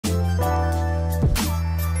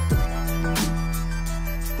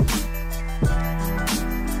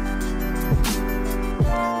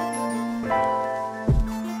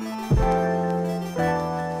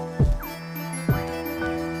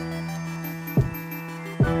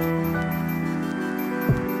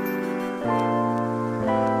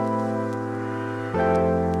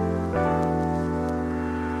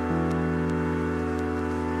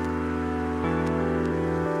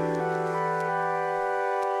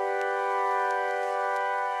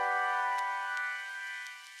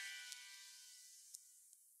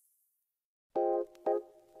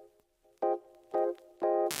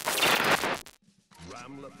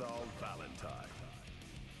Ramlethal Valentine.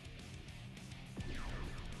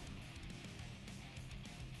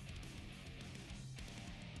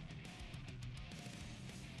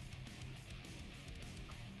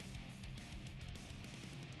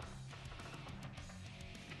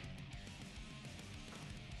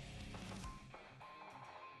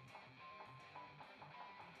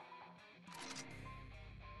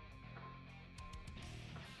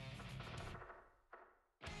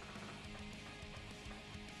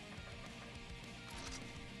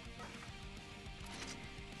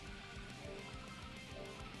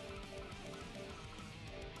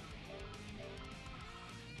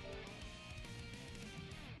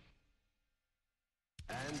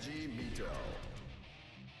 Mito.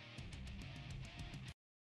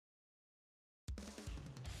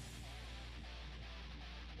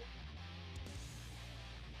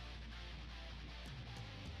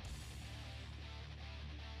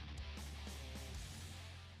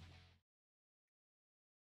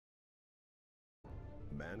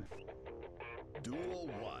 Man, Duel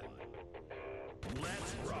 1.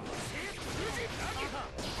 Let's rock.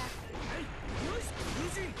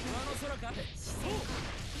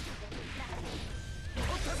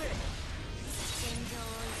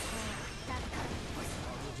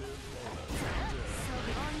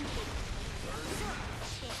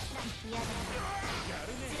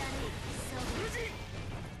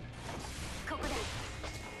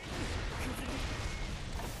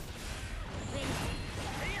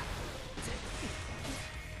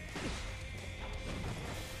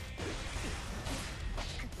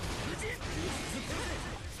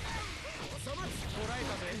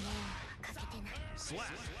 Slap.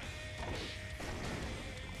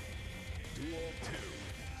 Duel 2.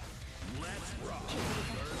 Let's rock.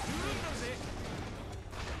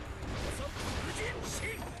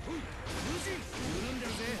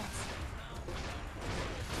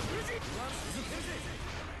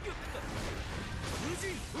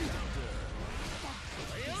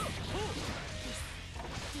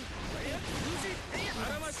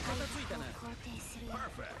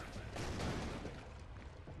 Perfect.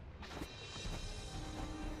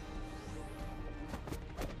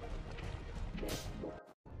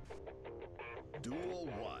 Duel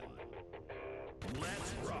 1.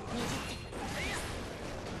 Let's rock.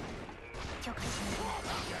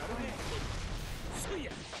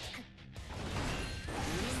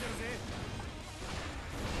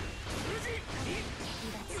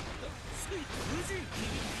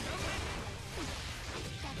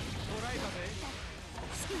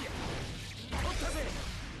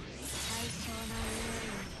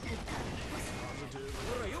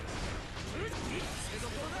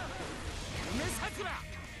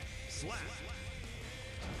 Slap.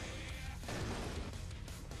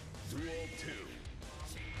 Duel 2.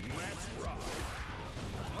 Let's rock.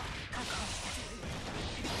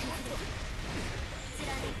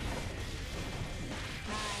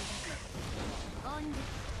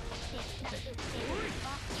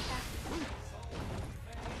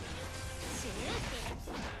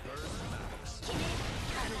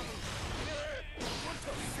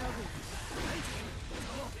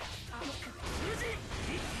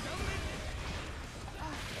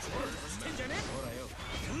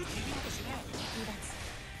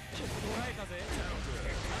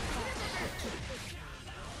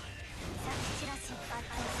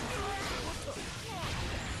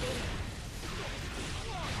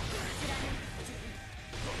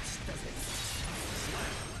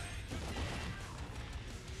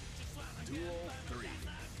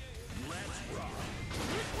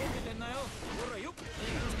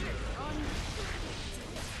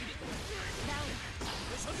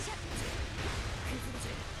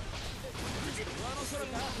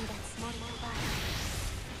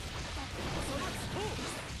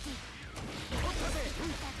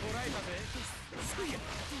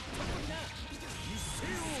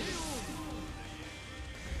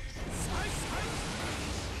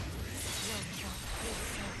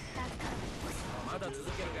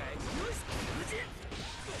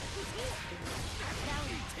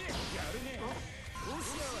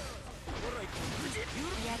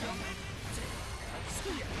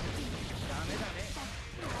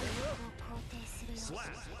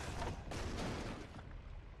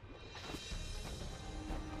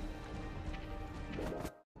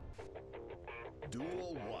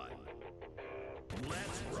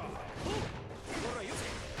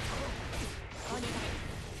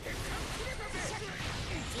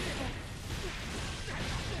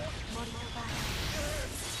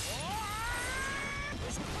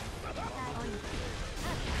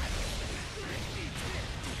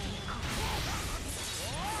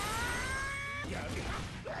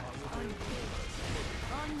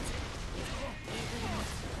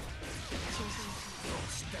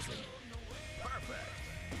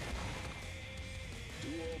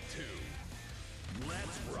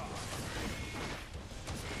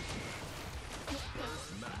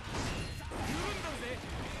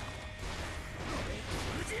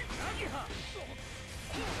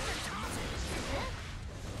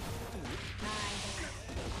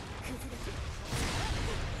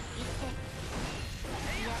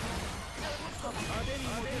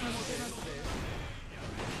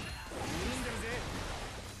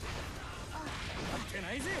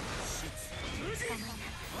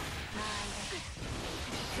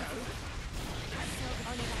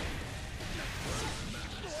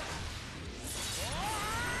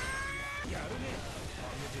 やるね。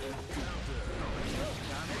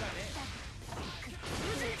ダメだね。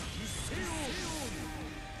一斉を。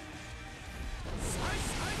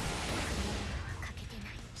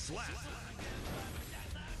Slap.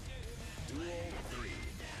 Duel 3.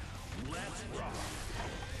 Let's rock.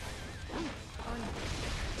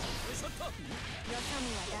 よいしょっと。よそ見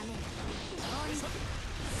はダメ。オン。出し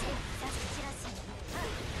散らす。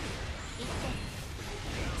一点。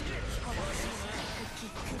小林。復帰。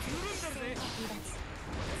緩んでるぜ。離脱。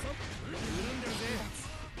緩んでるぜ。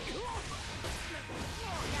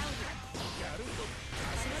やると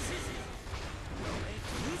足なし。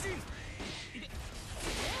無人。決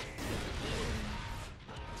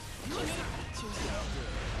める。中心。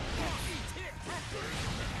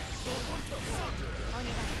お願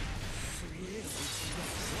い。すげえ。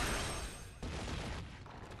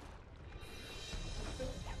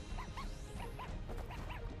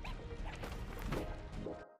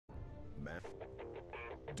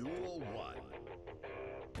Duel 1.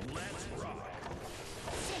 Let's rock.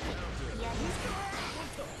 やります。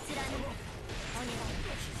貫く。お願い。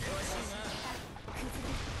崩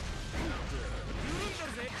れ。緩んでる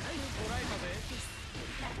ぜ。こらえたぜ。出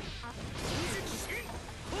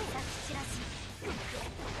し散らし。無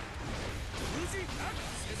人。見せ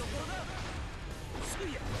どころだ。す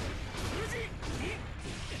や。無人。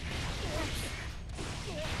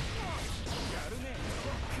やるね。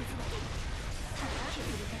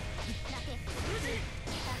無人。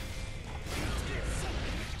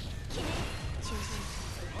決める。中心。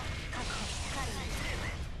確保。カルマ。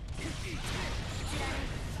貫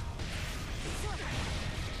く。そうだ。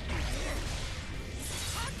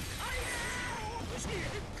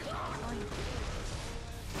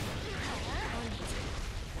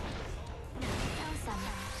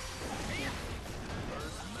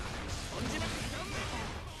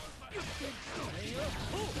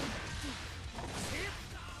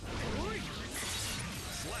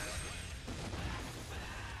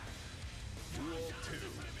Duel 2.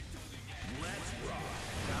 Let's rock.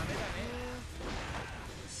 ダメだね。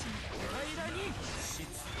平らに。質。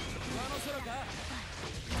上の空か。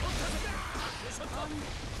取ったぜ。よいしょっと。こ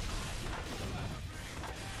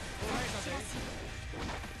らえたぜ。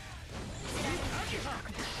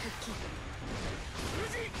無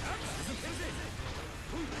人。続けるぜ。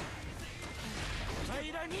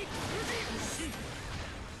平らに。無人。し。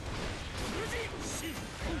無人。し。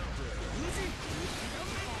無人。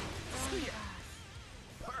すや。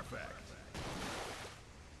Perfect.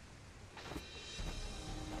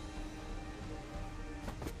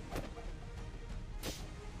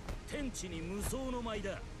 天地に無双の舞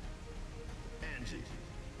だ。Angie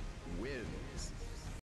wins.